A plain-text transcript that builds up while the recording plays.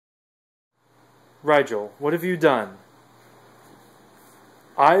Rygel, what have you done?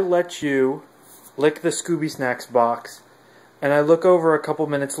 I let you lick the Scooby Snacks box, and I look over a couple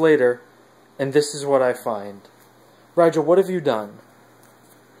minutes later, and this is what I find. Rygel, what have you done?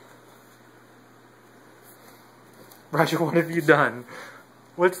 Rygel, what have you done?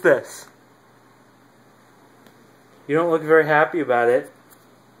 What's this? You don't look very happy about it.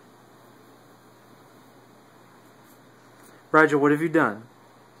 Rygel, what have you done?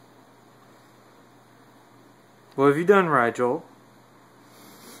 What have you done, Rygel?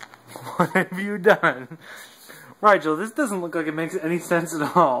 What have you done? Rygel, this doesn't look like it makes any sense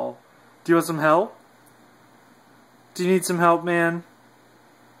at all. Do you want some help? Do you need some help, man?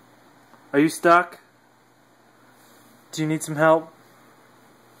 Are you stuck? Do you need some help?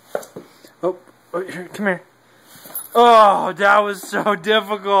 Oh, here, come here. Oh, that was so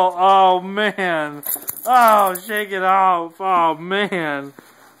difficult. Oh, man. Oh, shake it off. Oh, man.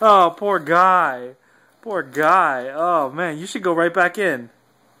 Oh, poor guy. Poor guy. Oh, man. You should go right back in.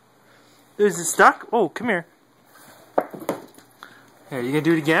 Is it stuck? Oh, come here. Here, you gonna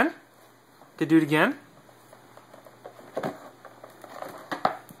do it again? Gonna do it again?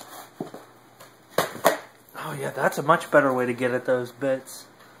 Oh, yeah, that's a much better way to get at those bits.